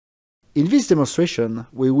In this demonstration,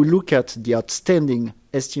 we will look at the outstanding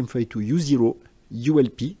STM32U0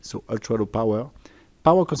 ULP, so ultra low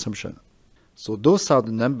power consumption. So those are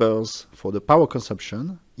the numbers for the power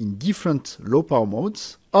consumption in different low power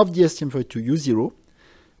modes of the STM32U0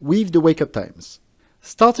 with the wake up times.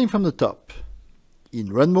 Starting from the top,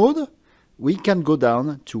 in run mode, we can go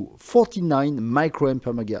down to 49 microamp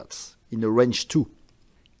per megahertz in the range 2.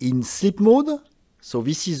 In sleep mode, so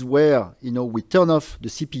this is where we turn off the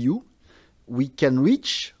CPU, we can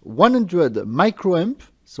reach 100 microamp,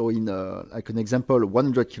 so in like an example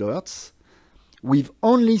 100 kilohertz, with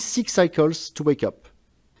only 6 cycles to wake up.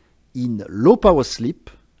 In low power sleep,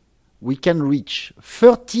 we can reach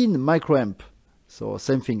 13 microamp, so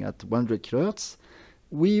same thing at 100 kilohertz,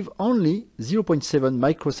 with only 0.7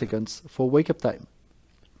 microseconds for wake up time.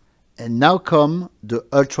 And now come the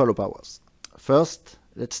ultra low powers. First,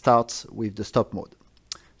 let's start with the stop mode.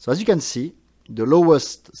 So as you can see, the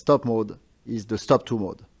lowest stop mode is the stop 2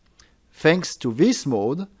 mode. Thanks to this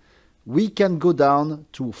mode, we can go down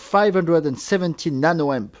to 570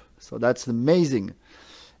 nanoamp. So that's amazing.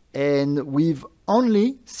 And with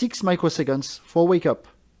only 6 microseconds for wake up.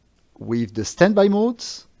 With the standby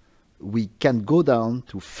modes, we can go down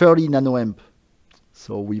to 30 nanoamp.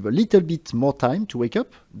 So with a little bit more time to wake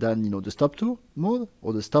up than the stop 2 mode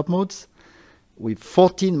or the stop modes, with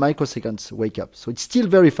 14 microseconds wake up. So it's still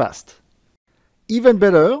very fast. Even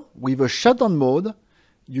better, with a shutdown mode,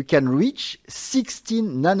 you can reach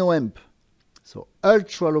 16 nanoamp, so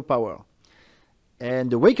ultra low power. And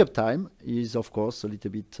the wake up time is of course a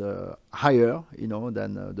little bit higher,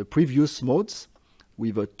 than the previous modes,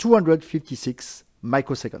 with a 256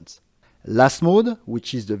 microseconds. Last mode,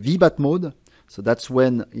 which is the VBAT mode, so that's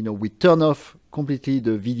when we turn off completely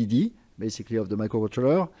the VDD, basically of the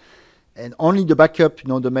microcontroller, and only the backup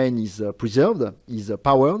domain is preserved, is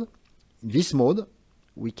powered. In this mode,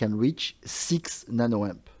 we can reach 6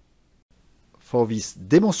 nanoamp. For this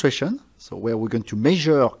demonstration, so where we're going to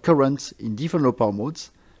measure currents in different low power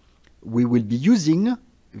modes, we will be using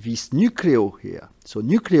this Nucleo here. So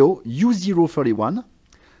Nucleo U031.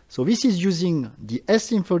 So this is using the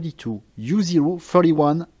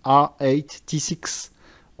STM32U031R8T6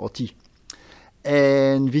 or T.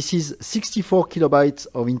 And this is 64 kilobytes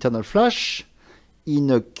of internal flash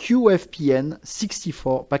in a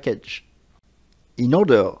QFPN64 package. In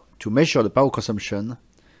order to measure the power consumption,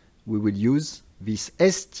 we will use this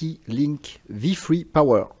ST-Link V3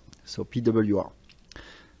 Power, so PWR.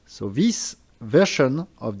 So this version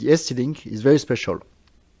of the ST-Link is very special.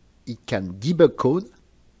 It can debug code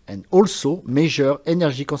and also measure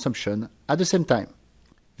energy consumption at the same time.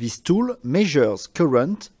 This tool measures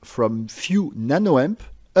current from few nanoamp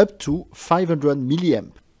up to 500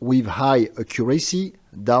 milliamp with high accuracy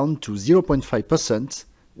down to 0.5%,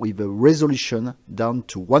 with a resolution down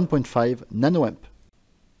to 1.5 nanoamp.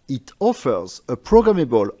 It offers a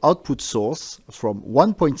programmable output source from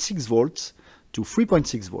 1.6 volts to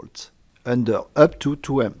 3.6 volts under up to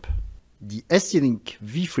 2 amp. The ST-Link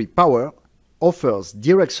V3 Power offers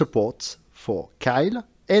direct support for Kyle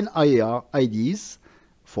and IAR IDs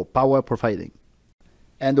for power profiling.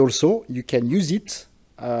 And also you can use it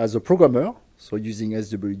as a programmer, so using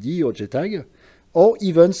SWD or JTAG, or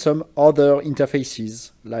even some other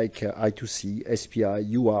interfaces like I2C, SPI,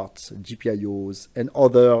 UART, GPIOs, and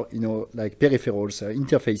other, like peripherals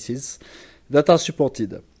interfaces that are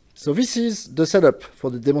supported. So this is the setup for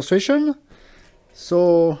the demonstration.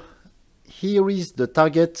 So here is the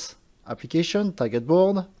target application, target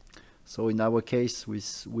board. So in our case,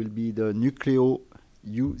 this will be the Nucleo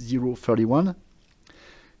U031.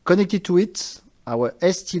 Connected to it, our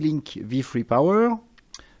ST-Link V3 Power,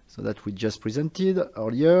 so that we just presented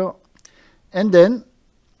earlier, and then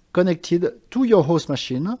connected to your host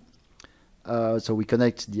machine. So we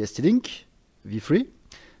connect the ST-Link V3,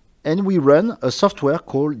 and we run a software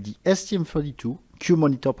called the STM32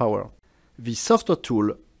 Monitor Power. This software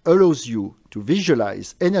tool allows you to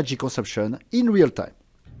visualize energy consumption in real time.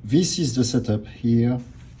 This is the setup here,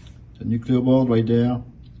 the Nucleo board right there,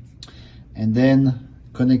 and then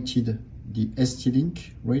connected the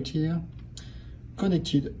ST-Link right here,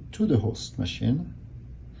 connected to the host machine.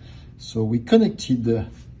 So we connected the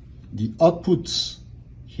outputs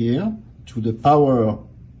here to the power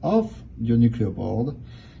of your Nucleo board,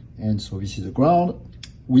 and so this is the ground.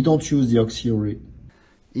 We don't use the auxiliary.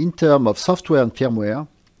 In terms of software and firmware,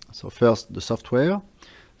 so first the software.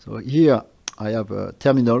 So here I have a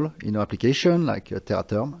terminal in our application, like a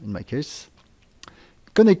Teraterm in my case,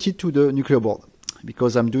 connected to the Nucleo board,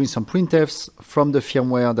 because I'm doing some printfs from the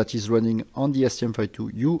firmware that is running on the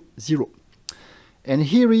STM32U0. And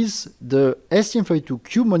here is the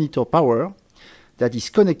STM32 Monitor Power that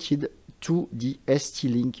is connected to the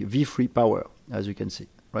ST-Link V3 power, as you can see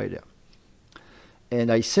right there.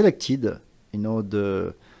 And I selected,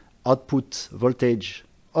 the output voltage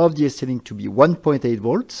of the ST-Link to be 1.8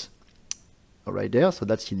 volts, right there. So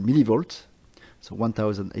that's in millivolts, so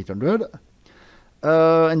 1800.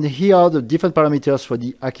 And here are the different parameters for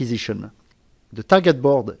the acquisition. The target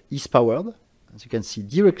board is powered, as you can see,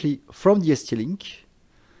 directly from the ST-Link.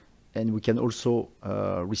 And we can also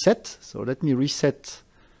reset. So let me reset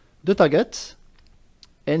the target.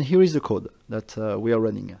 And here is the code that we are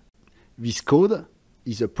running. This code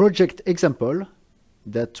is a project example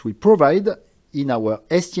that we provide in our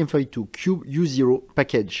STM32U0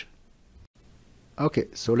 package. Okay,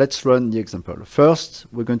 so let's run the example. First,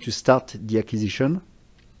 we're going to start the acquisition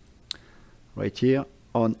right here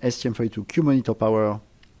on STM32Q monitor power.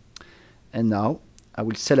 And now I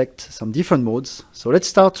will select some different modes. So let's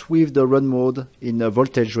start with the run mode in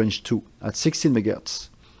voltage range 2 at 16 MHz,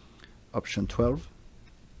 option 12.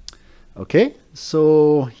 Okay,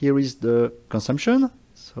 so here is the consumption,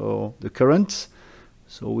 so the current.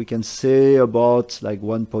 So we can say about like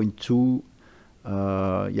 1.2,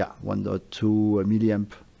 1.2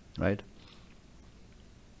 milliamp, right?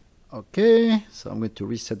 Okay, so I'm going to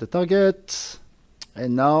reset the target.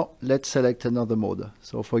 And now let's select another mode.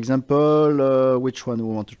 So for example, which one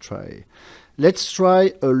we want to try? Let's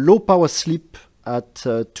try a low power sleep at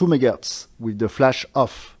 2 MHz with the flash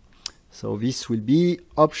off. So this will be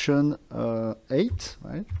option 8,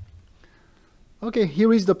 right? Okay,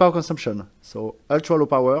 here is the power consumption. So ultra low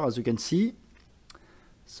power, as you can see.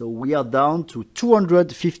 So we are down to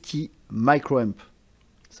 250 microamp.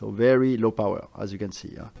 So very low power, as you can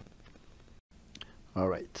see. Yeah. All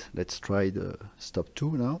right, let's try the stop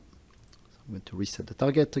 2 now. So I'm going to reset the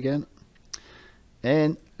target again.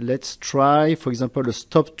 And let's try, for example, the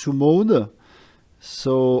stop 2 mode.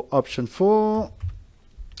 So option 4.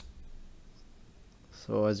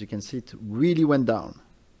 So as you can see, it really went down.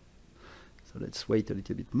 So let's wait a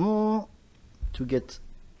little bit more to get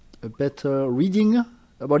a better reading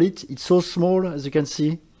about it. It's so small, as you can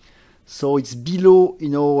see. So it's below,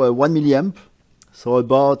 1 milliamp. So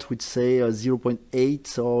about, we'd say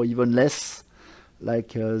 0.8 or even less, like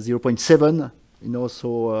 0.7,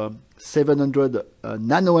 so 700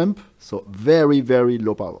 nanoamp. So very, very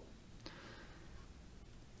low power.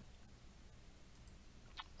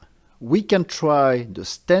 We can try the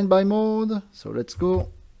standby mode. So let's go.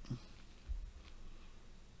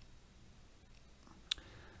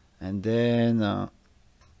 And then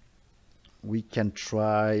we can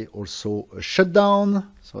try also a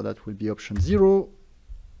shutdown. So that will be option 0,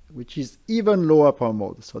 which is even lower power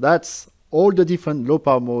mode. So that's all the different low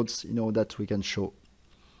power modes, that we can show